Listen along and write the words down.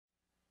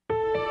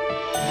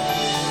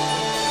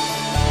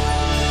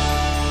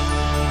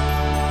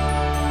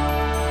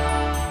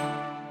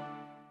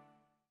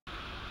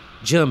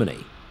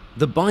Germany.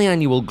 The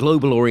biannual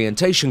Global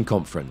Orientation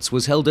Conference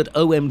was held at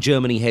OM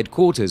Germany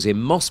headquarters in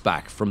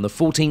Mosbach from the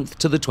 14th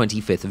to the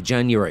 25th of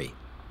January.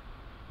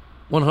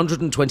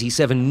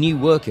 127 new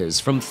workers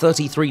from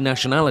 33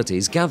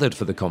 nationalities gathered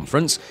for the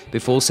conference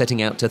before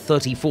setting out to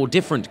 34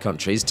 different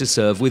countries to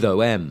serve with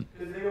OM.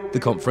 The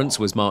conference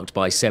was marked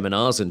by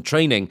seminars and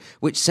training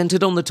which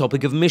centered on the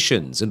topic of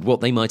missions and what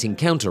they might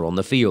encounter on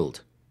the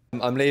field.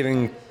 I'm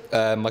leaving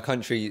my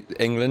country,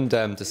 England,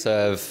 to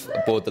serve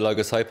aboard the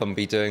Logos Hope. I'm going to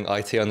be doing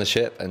IT on the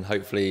ship and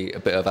hopefully a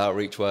bit of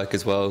outreach work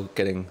as well,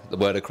 getting the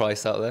word of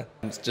Christ out there.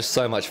 It's just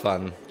so much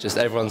fun. Just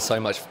everyone's so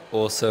much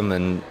awesome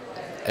and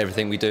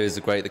everything we do is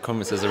great. The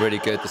conferences are really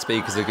good, the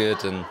speakers are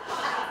good, and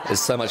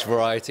there's so much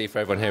variety for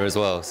everyone here as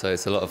well, so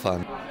it's a lot of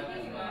fun.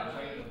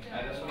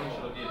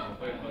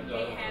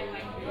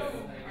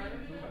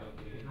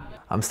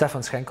 I'm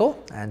Stefan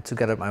Schenkel, and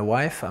together with my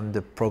wife, I'm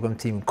the program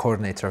team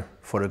coordinator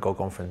for the Go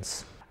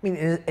Conference. I mean,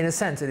 in a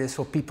sense, it is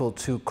for people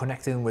to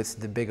connect in with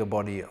the bigger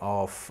body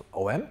of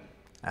OM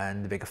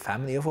and the bigger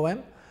family of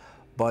OM.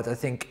 But I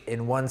think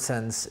in one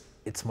sense,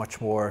 it's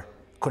much more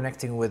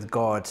connecting with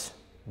God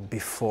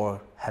before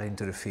heading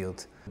to the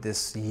field.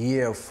 This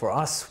year for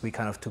us, we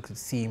kind of took the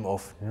theme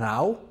of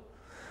now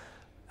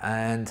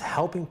and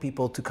helping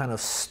people to kind of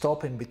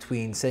stop in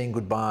between saying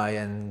goodbye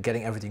and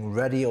getting everything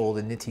ready, all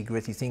the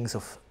nitty-gritty things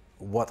of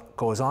what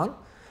goes on,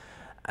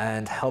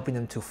 and helping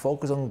them to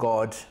focus on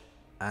God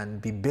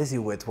and be busy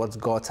with what's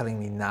God telling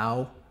me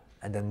now,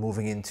 and then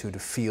moving into the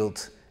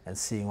field and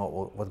seeing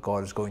what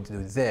God is going to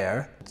do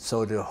there.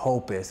 So the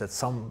hope is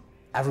that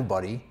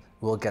everybody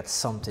will get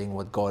something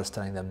what God is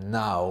telling them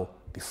now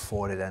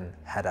before they then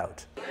head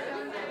out.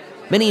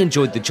 Many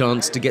enjoyed the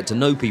chance to get to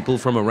know people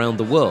from around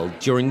the world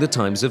during the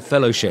times of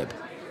fellowship.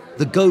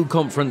 The Go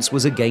Conference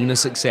was again a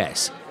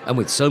success, and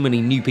with so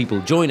many new people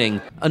joining,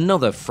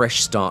 another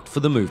fresh start for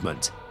the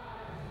movement.